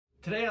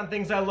Today on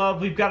Things I Love,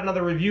 we've got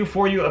another review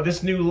for you of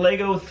this new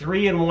Lego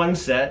 3-in-1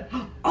 set.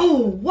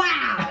 Oh,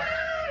 wow!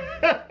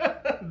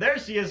 There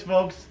she is,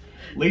 folks.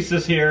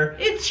 Lisa's here.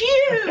 It's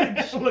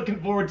huge! Looking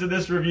forward to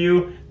this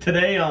review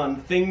today on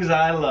Things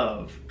I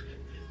Love.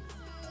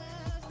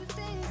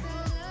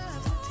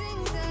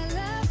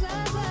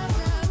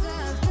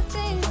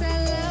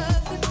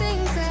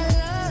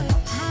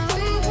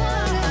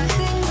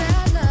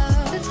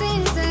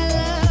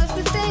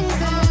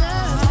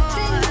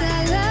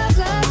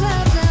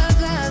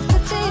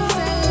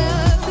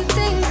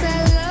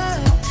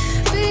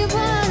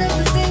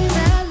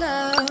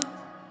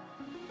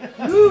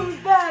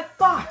 Who's that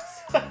box?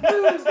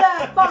 Who's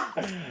that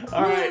box?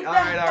 All right. We'll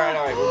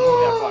move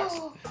that box.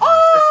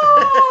 Oh!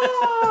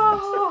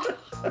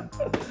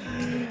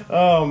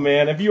 Oh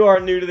man, if you are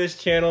new to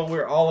this channel,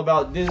 we're all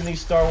about Disney,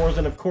 Star Wars,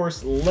 and of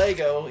course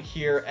Lego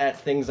here at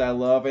Things I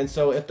Love. And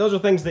so if those are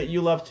things that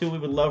you love too, we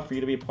would love for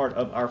you to be part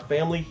of our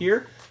family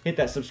here. Hit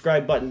that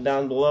subscribe button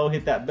down below,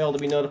 hit that bell to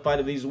be notified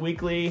of these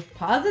weekly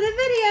Positive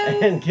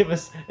videos! and give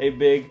us a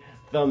big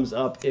thumbs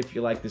up if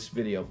you like this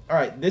video. All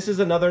right, this is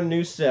another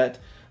new set,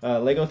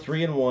 Lego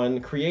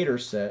 3-in-1 creator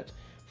set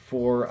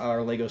for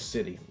our Lego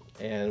City.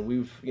 And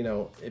we've,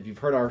 if you've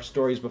heard our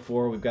stories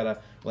before, we've got a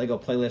Lego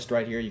playlist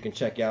right here you can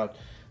check out.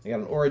 I got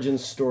an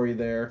origins story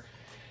there.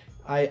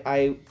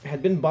 I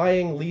had been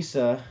buying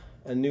Lisa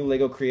a new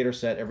Lego creator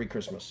set every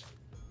Christmas.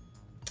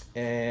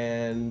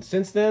 And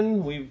since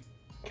then, we've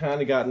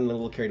kind of gotten a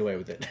little carried away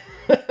with it.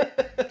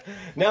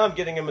 Now I'm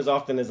getting them as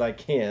often as I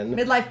can.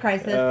 Midlife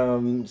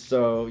crisis.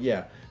 So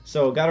yeah.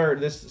 So got her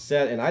this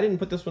set, and I didn't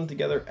put this one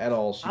together at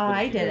all. She put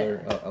it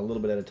together a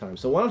little bit at a time.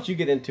 So why don't you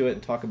get into it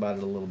and talk about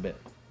it a little bit?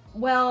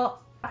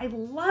 Well, I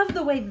love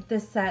the way that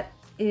this set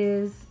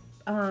is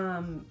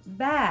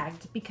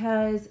bagged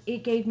because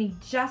it gave me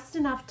just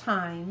enough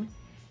time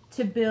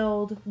to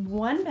build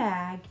one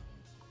bag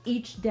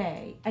each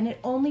day, and it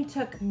only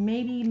took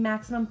maybe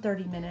maximum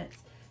 30 minutes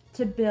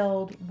to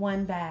build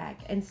one bag.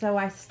 And so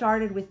I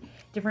started with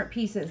different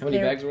pieces. How many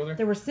bags were there?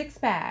 There were 6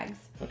 bags.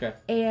 Okay.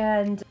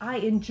 And I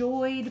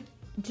enjoyed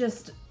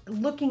just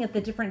looking at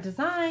the different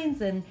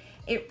designs, and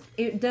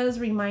it does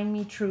remind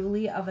me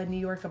truly of a New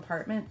York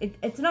apartment.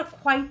 It's not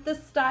quite the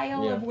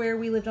style of where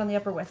we lived on the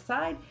Upper West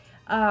Side.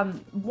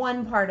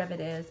 One part of it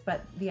is,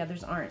 but the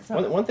others aren't.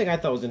 So one thing I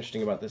thought was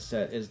interesting about this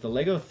set is the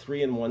Lego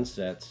 3-in-1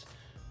 sets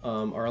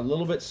are a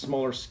little bit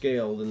smaller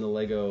scale than the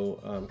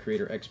Lego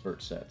Creator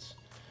Expert sets.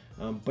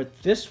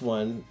 But this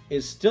one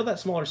is still that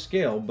smaller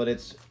scale, but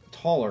it's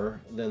taller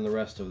than the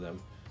rest of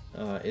them,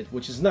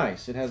 which is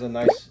nice. It has a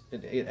nice,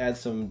 it adds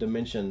some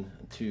dimension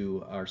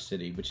to our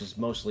city, which is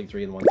mostly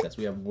 3-in-1 sets.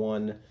 We have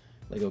one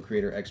Lego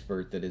Creator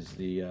Expert that is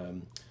the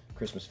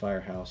Christmas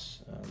Firehouse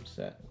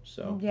set.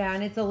 So yeah,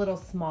 and it's a little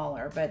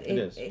smaller, but it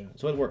is.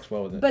 So it works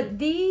well with it. But too.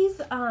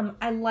 These,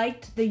 I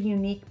liked the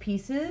unique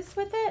pieces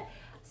with it.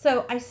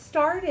 So I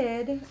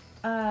started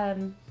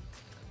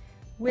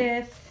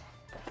with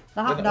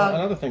the hot dog.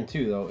 Another thing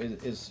too, though,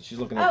 is she's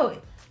looking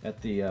at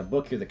the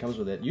book here that comes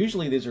with it.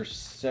 Usually these are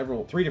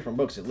 3 different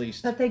books at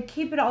least. But they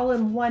keep it all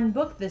in one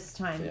book this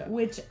time,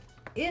 which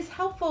is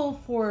helpful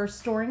for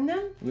storing them.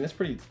 I mean, that's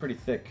pretty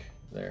thick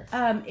there.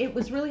 It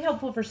was really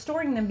helpful for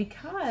storing them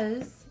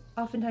because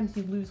oftentimes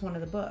you lose one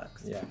of the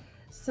books. Yeah.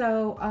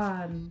 So,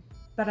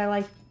 but I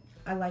liked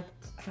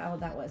how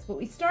that was. But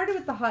we started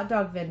with the hot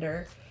dog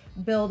vendor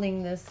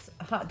building this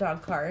hot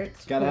dog cart.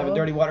 Got to have a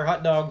dirty water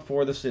hot dog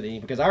for the city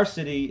because our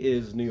city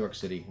is New York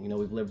City.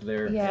 We've lived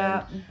there.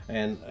 Yeah.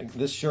 And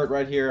this shirt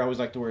right here, I always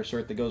like to wear a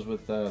shirt that goes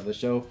with the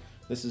show.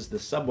 This is the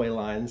subway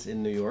lines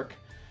in New York.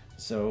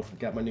 So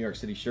got my New York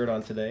City shirt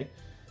on today.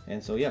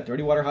 And so yeah,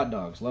 dirty water hot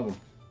dogs, love them.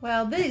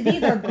 Well,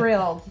 these are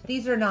grilled.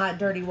 These are not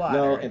dirty water.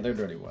 No, and they're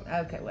dirty water.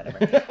 Okay, whatever.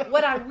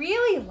 What I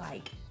really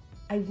like,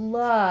 I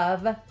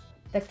love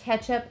the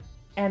ketchup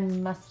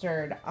and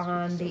mustard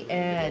on the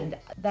end.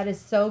 That is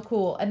so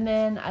cool. And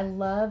then I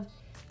love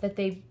that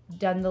they've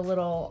done the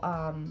little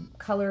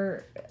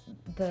color,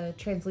 the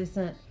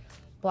translucent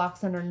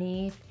blocks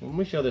underneath. Let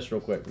me show this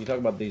real quick. We talk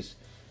about these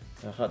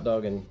hot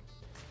dog and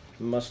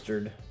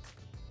mustard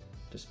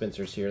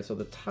dispensers here. So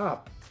the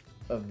top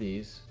of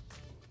these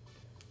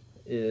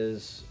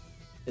is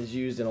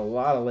used in a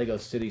lot of Lego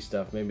City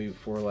stuff, maybe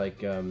for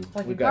like a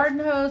garden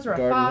hose or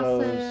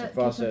a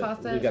faucet.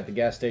 We've got the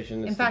gas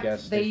station. In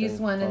fact, they use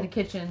one in the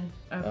kitchen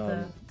of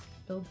the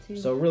build too.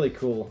 So really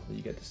cool.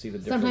 You get to see the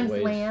different ways.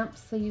 Sometimes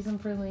lamps. They use them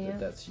for lamps.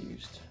 That's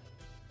used.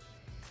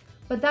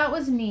 But that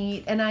was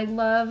neat, and I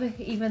love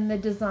even the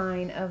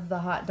design of the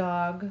hot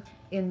dog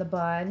in the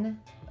bun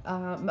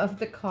of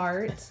the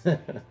cart.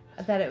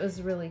 That it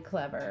was really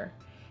clever.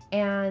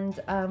 And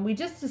we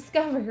just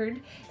discovered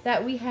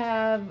that we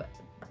have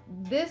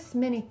this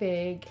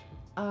minifig.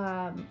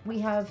 We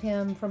have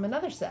him from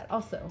another set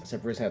also.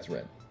 Except for his hat's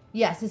red.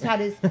 Yes, his hat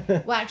is.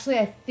 Well, actually,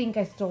 I think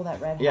I stole that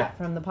red hat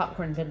from the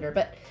popcorn vendor.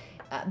 But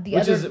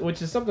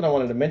which is something I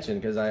wanted to mention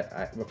because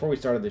I before we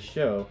started this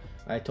show,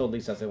 I told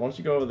Lisa, I said, why don't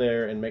you go over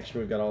there and make sure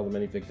we've got all the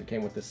minifigs that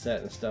came with this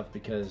set and stuff,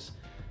 because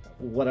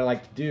what I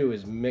like to do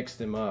is mix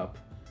them up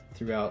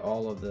throughout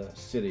all of the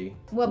city.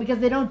 Well, because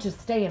they don't just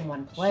stay in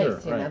one place, Sure,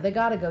 you know. right. They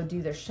got to go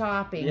do their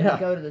shopping Yeah. and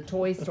go to the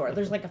toy store.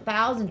 There's like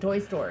 1,000 toy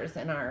stores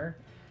in our...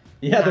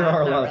 Yeah, there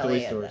are a not lot of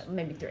really, toy stores.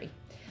 Maybe 3.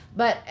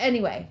 But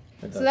anyway,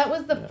 so that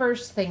was the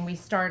first thing we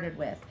started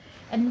with.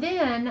 And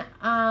then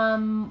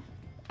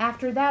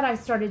after that, I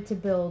started to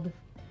build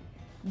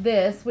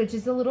this, which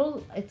is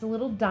it's a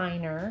little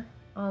diner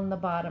on the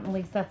bottom. At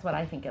least that's what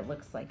I think it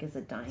looks like, is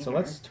a diner. So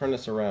let's turn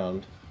this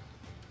around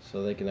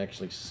so they can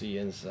actually see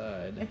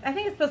inside. I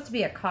think it's supposed to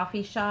be a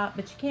coffee shop,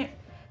 but you can't.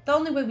 The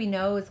only way we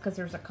know is because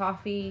there's a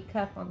coffee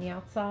cup on the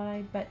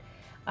outside. But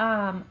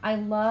I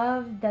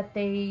love that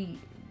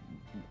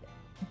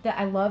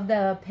I love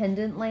the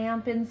pendant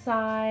lamp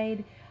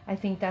inside. I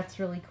think that's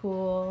really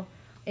cool.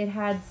 It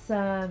had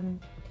some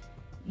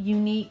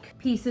unique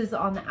pieces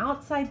on the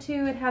outside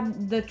too. It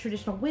had the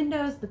traditional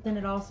windows, but then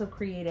it also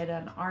created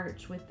an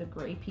arch with the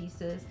gray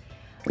pieces.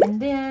 And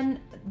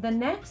then the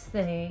next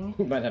thing...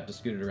 We might have to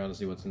scoot it around to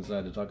see what's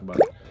inside to talk about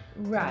it.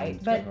 Right,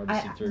 It's but kinda hard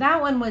to see through.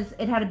 that one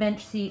it had a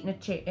bench seat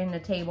and a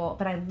table,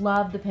 but I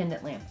love the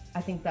pendant lamp.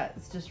 I think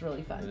that's just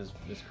really fun.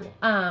 It's cool.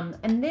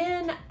 And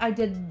then I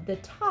did the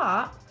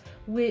top,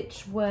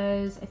 which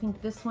was, I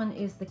think this one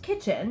is the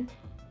kitchen,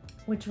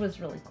 which was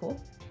really cool.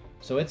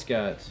 So it's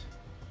got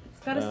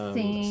a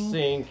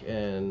sink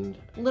and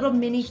little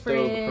mini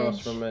stove fridge, across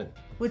from it.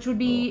 which would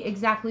be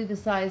exactly the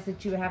size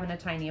that you would have in a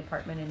tiny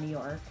apartment in New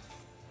York.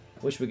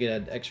 Wish we could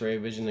add X-ray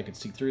vision that could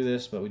see through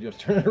this, but we do have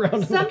to turn it around.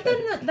 And look at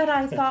Something it. that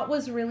I thought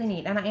was really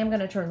neat, and I am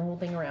going to turn the whole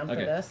thing around for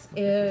Okay. this,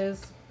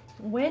 is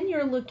when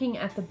you're looking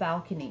at the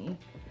balcony,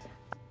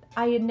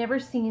 I had never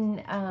seen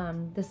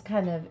this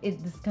kind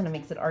of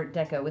makes it Art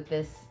Deco with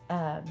this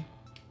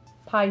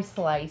pie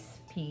slice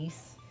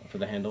piece For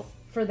the handle.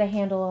 for the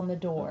handle on the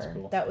door. That's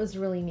cool. That was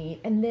really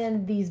neat. And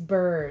then these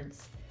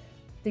birds,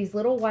 these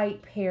little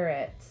white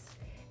parrots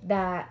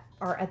that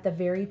are at the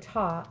very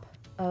top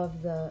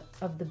of the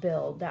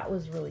build. That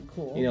was really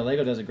cool. You know,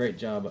 Lego does a great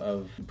job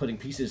of putting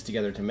pieces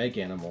together to make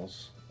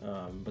animals,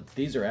 but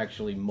these are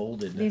actually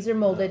molded. These are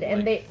molded,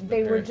 and like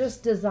they were parrots.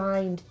 just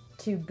designed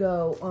to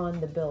go on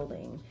the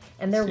building,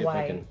 and they're See if I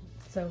white. can-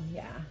 So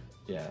yeah.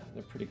 Yeah,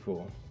 they're pretty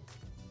cool.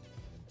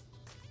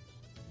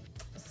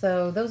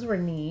 So those were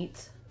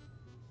neat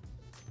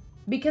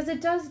because it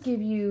does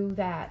give you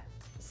that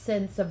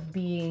sense of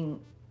being,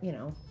 you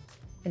know,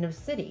 in a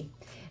city.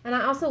 And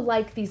I also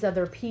like these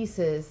other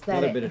pieces that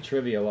Another bit of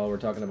trivia while we're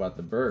talking about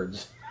the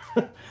birds.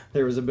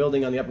 There was a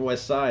building on the Upper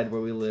West Side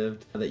where we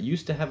lived that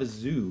used to have a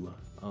zoo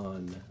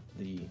on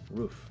the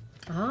roof.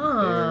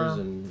 Bears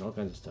and all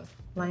kinds of stuff.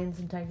 lions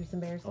and tigers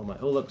and bears. Oh my!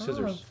 Oh look,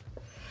 scissors.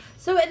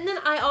 So and then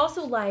I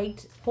also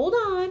liked. Hold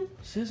on.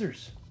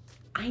 Scissors.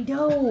 I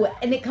know,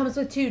 and it comes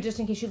with 2 just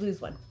in case you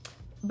lose one.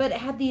 But it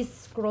had these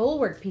scroll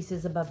work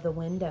pieces above the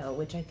window,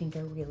 which I think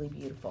are really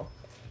beautiful.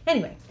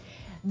 Anyway,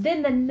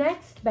 then the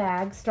next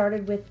bag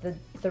started with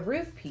the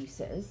roof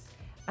pieces.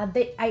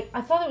 I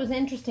thought it was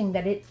interesting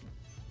that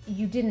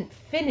you didn't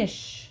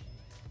finish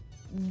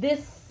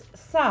this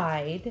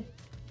side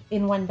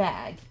in one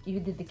bag. You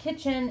did the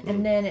kitchen,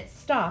 and then it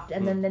stopped,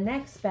 and then the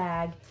next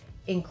bag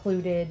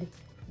included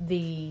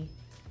the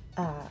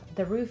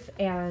roof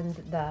and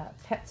the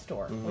pet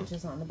store, which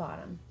is on the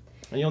bottom.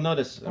 And you'll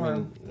notice,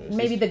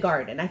 Maybe the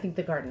garden. I think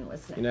the garden was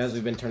next. You know, as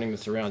we've been turning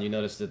this around, you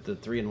notice that the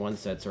 3-in-1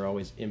 sets are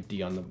always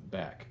empty on the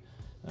back.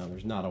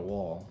 There's not a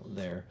wall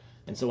there.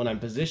 And so when I'm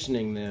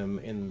positioning them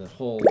in the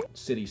whole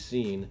city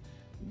scene,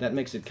 that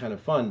makes it kind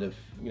of fun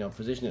to,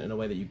 position it in a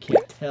way that you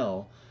can't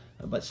tell.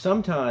 But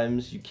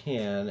sometimes you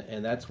can,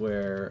 and that's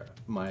where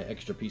my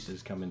extra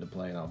pieces come into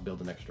play, and I'll build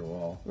an extra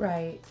wall.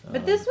 Right.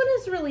 But this one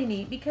is really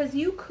neat because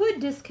you could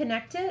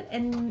disconnect it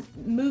and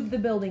move the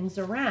buildings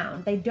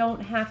around. They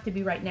don't have to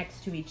be right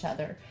next to each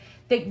other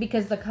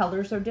because the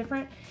colors are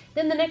different.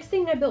 Then the next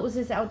thing I built was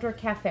this outdoor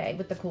cafe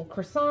with the cool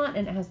croissant,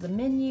 and it has the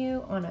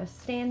menu on a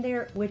stand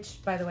there,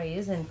 which, by the way,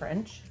 is in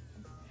French.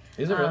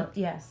 Is it really?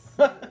 Yes.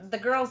 The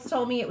girls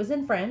told me it was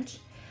in French,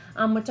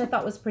 which I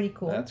thought was pretty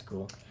cool. That's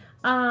cool.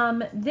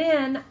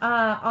 Then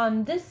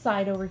on this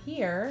side over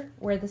here,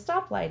 where the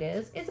stoplight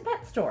is a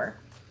pet store.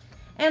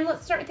 And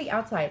let's start with the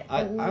outside.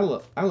 I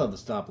love the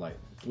stoplight.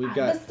 We've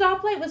got the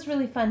stoplight was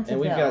really fun to and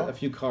build. we've got a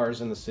few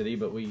cars in the city,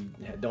 but we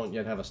don't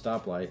yet have a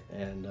stoplight.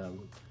 And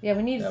yeah,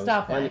 we need a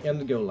stoplight and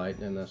the go light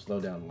and a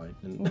slow down light.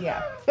 And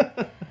yeah.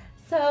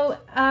 So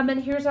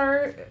and here's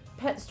our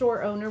pet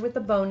store owner with the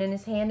bone in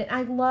his hand, and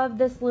I love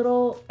this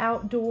little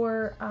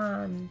outdoor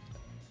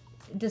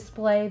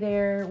display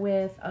there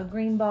with a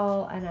green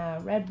ball and a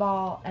red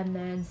ball and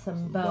then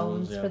some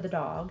bones yeah. for the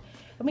dog.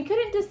 And we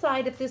couldn't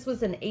decide if this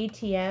was an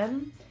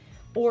ATM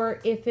or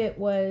if it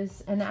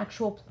was an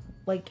actual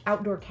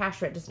outdoor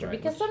cash register, Right,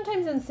 because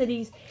sometimes in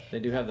cities they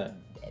do have that.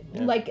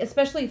 Yeah.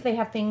 especially if they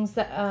have things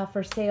that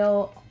for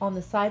sale on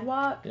the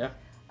sidewalk,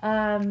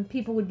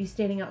 people would be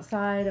standing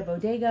outside a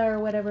bodega or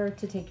whatever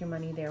to take your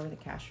money there with a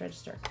cash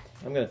register.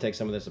 I'm going to take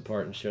some of this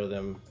apart and show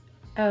them.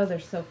 Oh, they're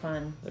so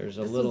fun. There's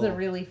This little was a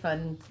really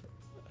fun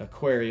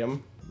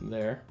aquarium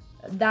there.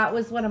 That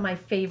was one of my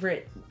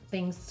favorite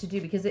things to do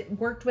because it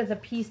worked with a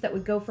piece that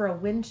would go for a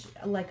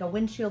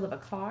windshield of a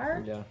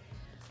car. Yeah.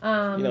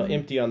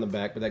 Empty on the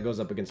back, but that goes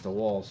up against a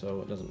wall,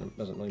 so it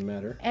doesn't really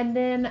matter. And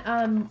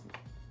then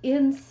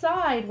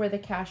inside where the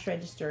cash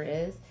register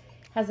is,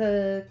 has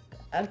a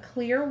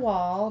clear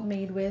wall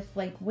made with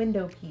like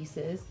window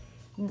pieces,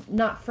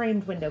 not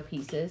framed window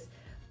pieces,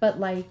 but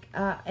like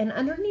and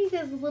underneath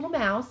is a little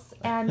mouse,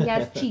 and he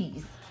has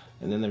cheese.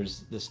 And then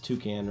there's this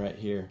toucan right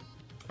here.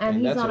 And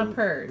he's that's on a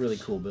perch. Really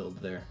cool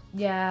build there.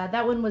 Yeah,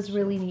 that one was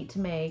really neat to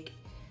make.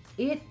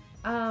 It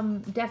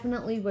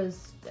definitely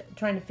was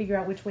trying to figure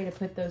out which way to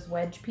put those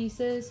wedge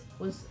pieces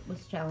was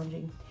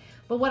challenging.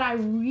 But what I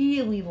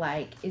really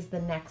like is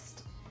the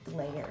next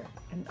layer.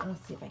 And I'll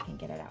see if I can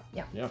get it out.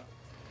 Yeah. Yeah.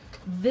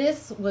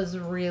 This was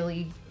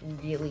really,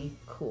 really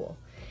cool.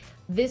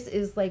 This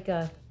is like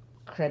a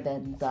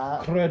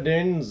credenza.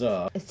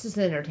 Credenza. It's just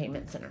an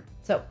entertainment center.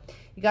 So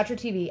you got your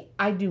TV.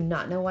 I do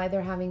not know why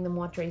they're having them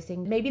watch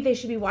racing. Maybe they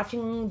should be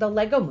watching the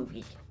Lego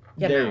movie.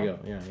 There you go.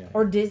 Yeah.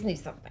 Or Disney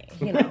something,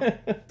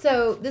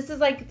 So this is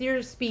like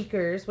your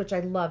speakers, which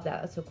I love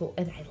that. That's so cool.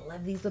 And I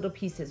love these little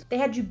pieces. They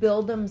had you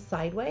build them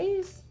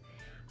sideways.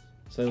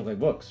 So they look like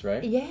books,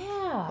 right?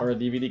 Yeah. Or a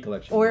DVD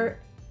collection. Or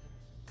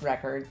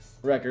records.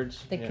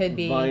 Records. They could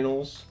be.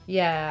 Vinyls.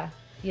 Yeah.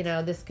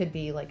 this could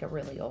be like a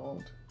really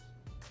old,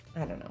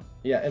 I don't know.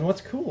 Yeah, and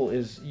what's cool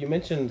is you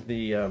mentioned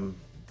the,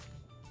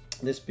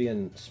 this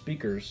being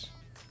speakers.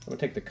 I'm going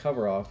to take the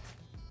cover off.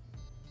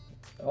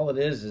 All it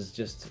is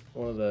just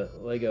one of the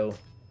Lego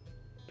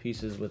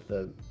pieces with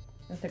the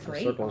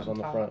circles on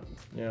the front.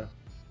 Yeah.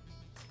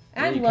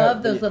 I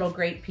love those little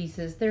grate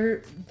pieces.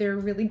 They're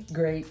really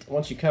great.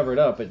 Once you cover it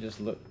up, it just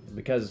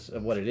because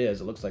of what it is,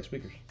 it looks like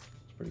speakers.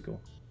 It's pretty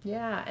cool.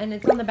 Yeah, and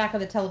it's on the back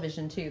of the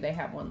television too. They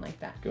have one like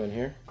that. Go in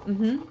here.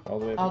 Mm-hmm. All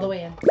the way. All the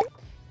way in.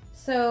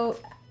 So,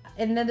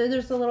 and then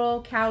there's a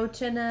little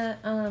couch and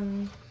a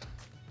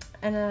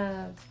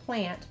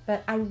plant,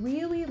 but I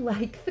really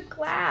like the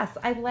glass.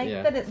 I like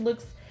that it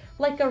looks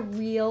like a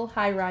real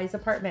high-rise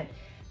apartment.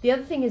 The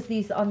other thing is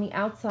these on the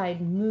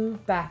outside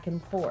move back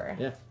and forth.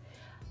 Yeah.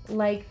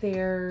 Like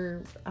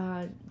they're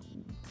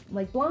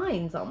like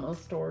blinds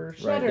almost, or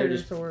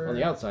shutters, or on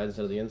the outside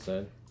instead of the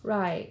inside.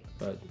 Right.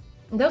 But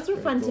those were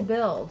fun to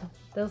build.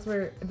 Those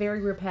were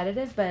very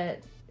repetitive,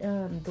 but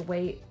the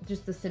way,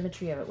 just the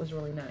symmetry of it was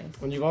really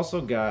nice. And you've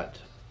also got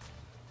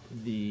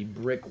the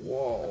brick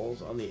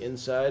walls on the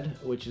inside,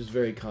 which is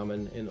very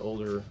common in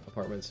older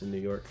apartments in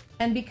New York.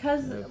 And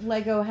because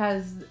Lego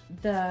has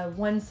the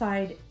one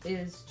side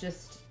is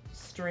just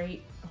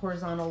straight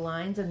horizontal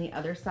lines and the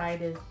other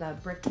side is the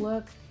brick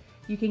look,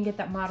 you can get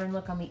that modern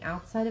look on the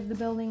outside of the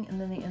building, and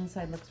then the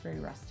inside looks very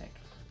rustic.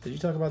 Did you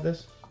talk about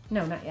this?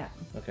 No, not yet.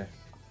 Okay.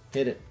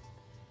 Hit it.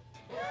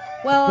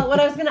 Well, what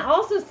I was going to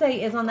also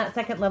say is on that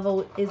second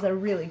level is a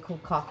really cool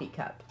coffee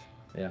cup.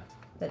 Yeah.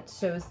 That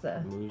shows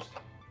the... moves.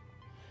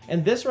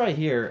 And this right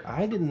here,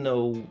 I didn't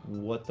know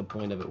what the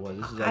point of it was.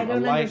 This is I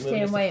don't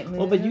understand why it moves.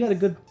 Well, but you had a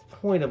good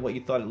point of what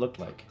you thought it looked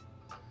like.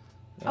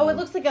 Oh, it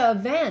looks like a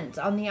vent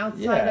on the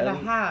outside of a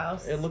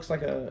house. It looks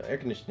like a air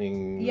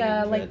conditioning. Yeah,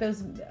 vent, like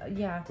those,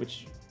 yeah.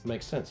 Which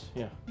makes sense,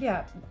 yeah.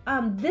 Yeah.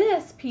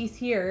 This piece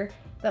here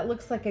that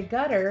looks like a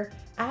gutter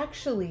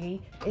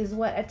actually is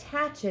what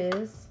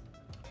attaches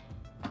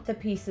the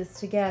pieces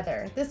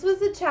together. This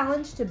was a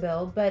challenge to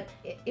build, but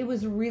it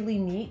was really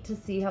neat to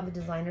see how the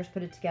designers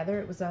put it together.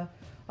 It was a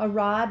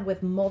rod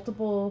with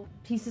multiple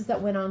pieces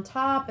that went on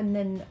top and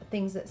then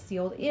things that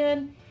sealed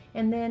in,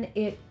 and then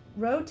it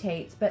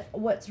rotates. But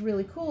what's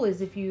really cool is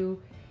if you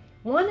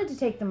wanted to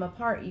take them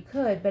apart, you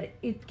could, but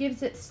it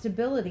gives it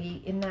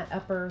stability in that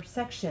upper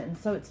section,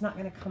 so it's not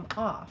going to come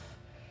off.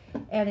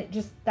 And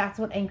that's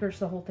what anchors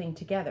the whole thing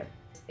together.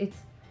 It's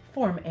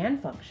form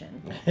and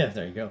function. Yeah,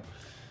 there you go.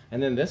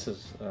 And then this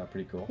is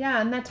pretty cool.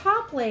 Yeah, and the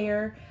top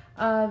layer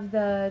of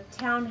the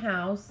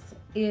townhouse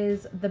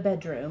is the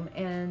bedroom,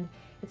 and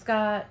it's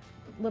got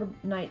a little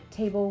night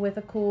table with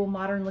a cool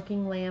modern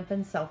looking lamp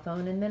and cell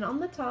phone. And then on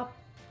the top,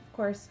 of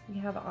course, we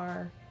have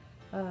our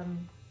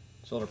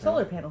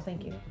solar panel.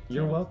 Thank you.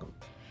 You're welcome.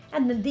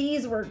 And then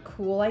these were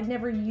cool. I'd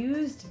never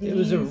used these. It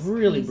was a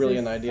really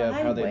brilliant idea of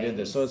how they sideways. did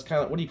this. So it's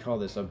kind of, what do you call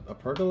this? A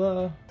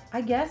pergola?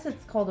 I guess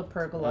it's called a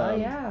pergola,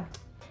 yeah.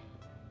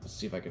 Let's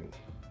see if I can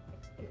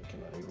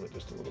angle it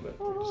just a little bit.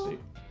 Let's see.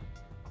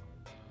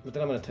 But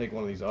then I'm going to take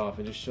one of these off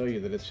and just show you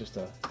that it's just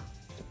a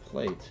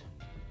plate.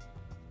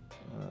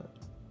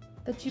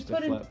 That you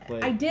put in.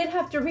 I did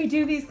have to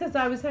redo these because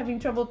I was having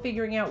trouble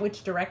figuring out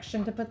which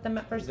direction to put them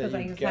at first because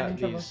I was having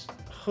trouble. These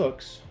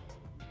hooks,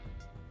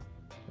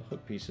 the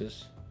hook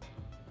pieces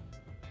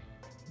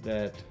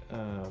that,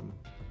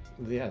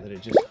 that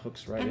it just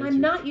hooks right into. And I'm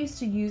not used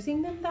to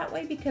using them that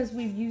way because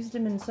we've used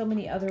them in so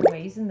many other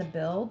ways in the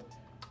build.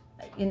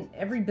 In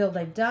every build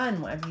I've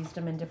done, I've used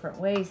them in different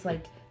ways.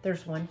 Like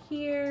there's one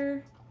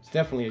here. It's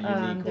definitely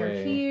a unique way.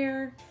 They're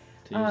here.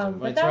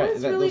 But that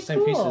was really those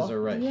same pieces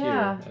are right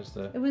here.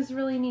 It was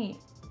really neat.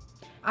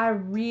 I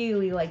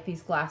really like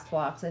these glass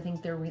blocks. I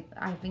think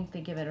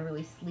they give it a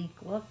really sleek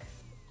look.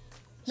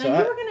 Now you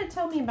were going to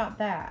tell me about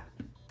that.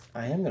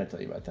 I am going to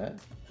tell you about that.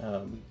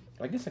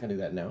 I guess I can do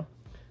that now.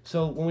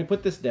 So when we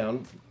put this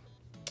down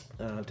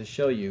to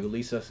show you,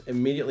 Lisa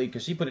immediately,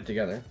 because she put it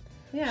together,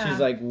 she's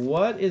like,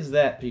 "What is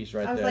that piece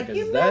right there? Like,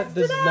 because that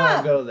does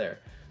not go there."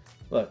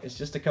 Look, it's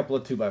just a couple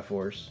of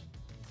 2x4s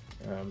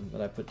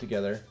that I put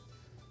together.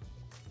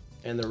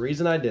 And the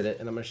reason I did it,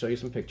 and I'm going to show you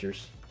some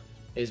pictures,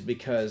 is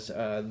because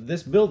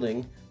this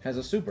building has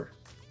a super.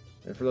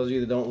 And for those of you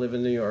that don't live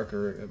in New York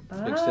or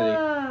a big city,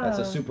 that's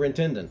a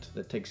superintendent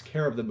that takes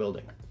care of the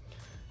building.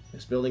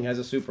 This building has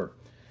a super.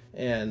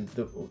 And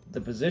the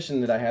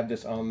position that I have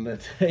this on the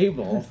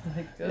table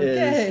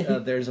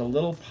is there's a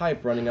little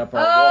pipe running up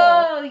our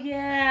wall. Oh,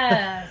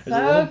 yes. There's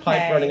a little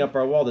pipe running up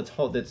our wall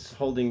that's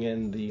holding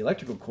in the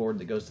electrical cord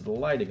that goes to the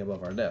lighting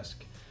above our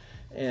desk.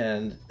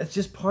 And it's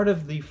just part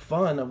of the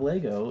fun of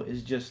Lego,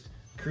 is just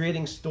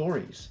creating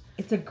stories.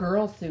 It's a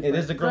girl super. It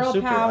is a girl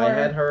super. Power. I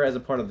had her as a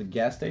part of the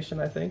gas station,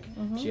 I think.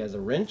 She has a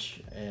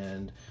wrench,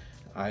 and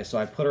I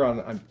put her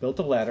on. I built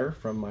a ladder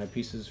from my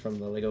pieces from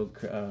the Lego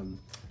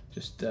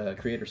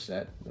creator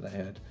set that I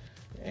had,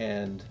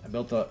 and I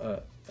built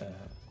a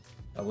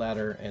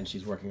ladder, and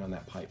she's working on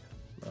that pipe.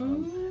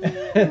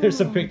 And there's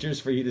some pictures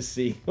for you to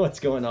see what's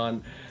going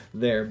on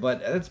there.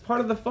 But it's part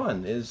of the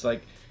fun. Is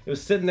like it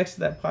was sitting next to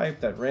that pipe,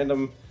 that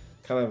random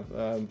kind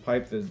of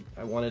pipe that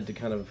I wanted to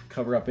kind of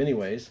cover up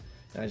anyways.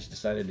 And I just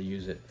decided to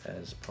use it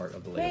as part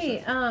of the Lego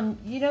set.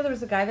 You know, there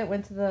was a guy that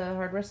went to the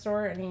hardware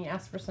store and he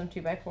asked for some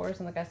 2x4s,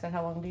 and the guy said,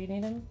 "How long do you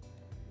need them?"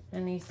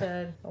 And he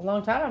said, "A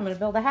long time. I'm going to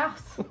build a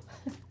house."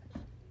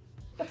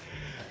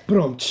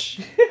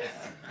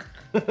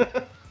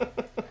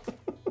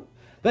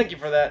 Thank you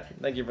for that.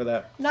 Thank you for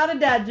that. Not a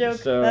dad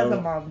joke. That's a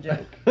mom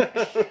joke.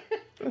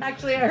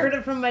 Actually, I heard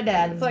it from my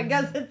dad, so I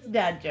guess it's a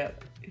dad joke.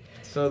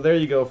 So there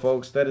you go,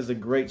 folks. That is a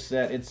great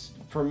set. It's,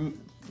 for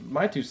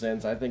my 2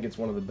 cents, I think it's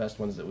one of the best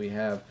ones that we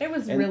have. It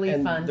was really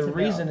fun to build. The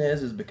reason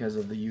is because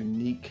of the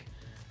unique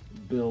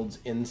builds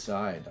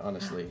inside,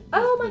 honestly.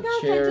 Oh my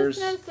gosh,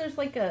 chairs, I just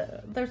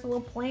noticed there's a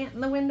little plant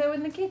in the window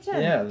in the kitchen.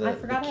 Yeah, I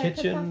forgot the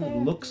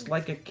kitchen looks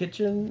like a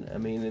kitchen. I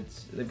mean,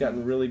 they've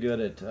gotten really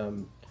good at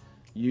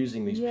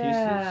using these pieces.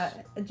 Yeah,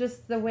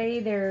 just the way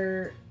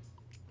they're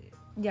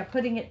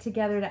putting it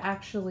together to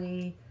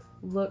actually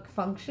look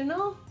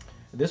functional.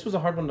 This was a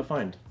hard one to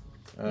find.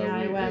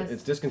 It was.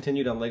 It's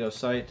discontinued on Lego's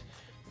site.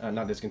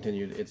 Not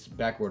discontinued, it's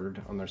backordered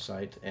on their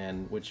site,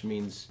 and which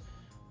means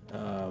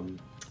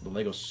the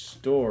Lego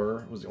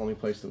store was the only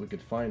place that we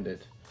could find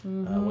it.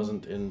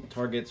 Wasn't in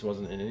Targets,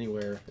 wasn't in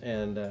anywhere,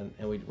 and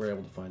we were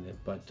able to find it.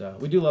 But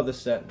we do love this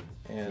set.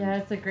 And yeah,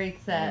 it's a great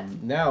set.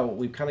 Now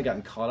we've kind of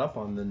gotten caught up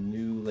on the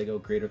new Lego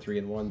Creator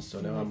 3-in-1s, so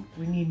now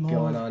we need more.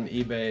 Going on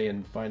eBay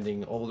and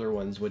finding older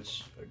ones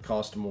which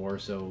cost more.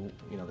 So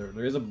you know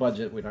there is a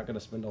budget. We're not going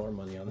to spend all our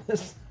money on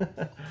this.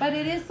 But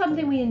it is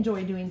something we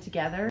enjoy doing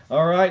together.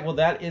 All right, well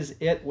that is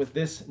it with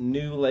this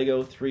new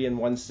Lego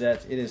 3-in-1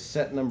 set. It is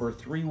set number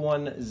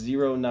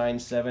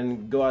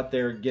 31097. Go out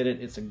there, get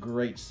it. It's a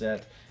great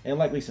set. And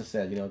like Lisa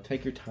said, you know,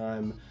 take your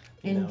time.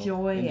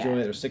 Enjoy it.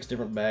 There's 6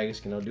 different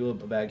bags. You know, do a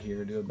bag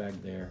here, do a bag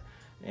there,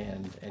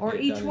 and or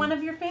each one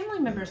of your family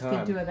members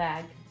could do a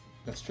bag.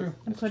 That's true.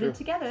 And put it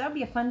together. That would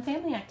be a fun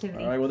family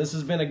activity. All right, well, this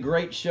has been a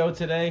great show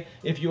today.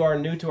 If you are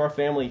new to our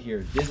family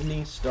here,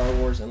 Disney, Star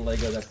Wars, and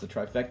Lego, that's the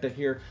trifecta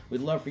here. We'd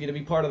love for you to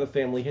be part of the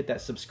family. Hit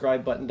that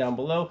subscribe button down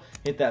below.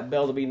 Hit that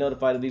bell to be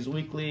notified of these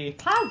weekly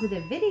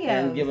positive videos.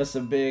 And give us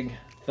a big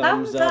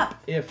thumbs up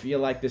if you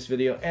like this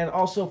video, and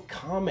also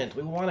comment.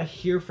 We want to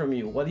hear from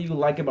you. What do you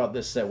like about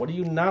this set? What do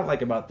you not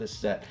like about this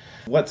set?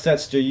 What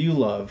sets do you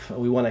love?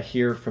 We want to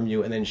hear from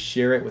you, and then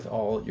share it with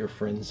all your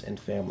friends and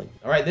family.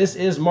 All right, this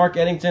is Mark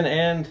Edington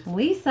and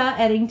Lisa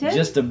Edington.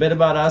 Just a bit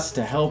about us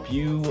to help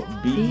you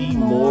be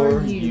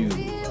more you.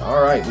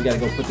 All right, we got to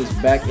go put this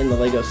back in the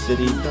Lego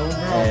City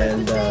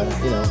and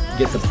you know,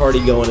 get the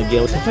party going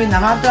again. Between the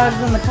hot dogs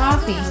and the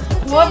coffee.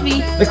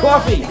 The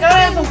coffee. Gotta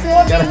have some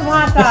coffee and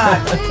hot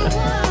dogs.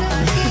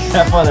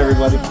 Have fun,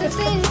 everybody.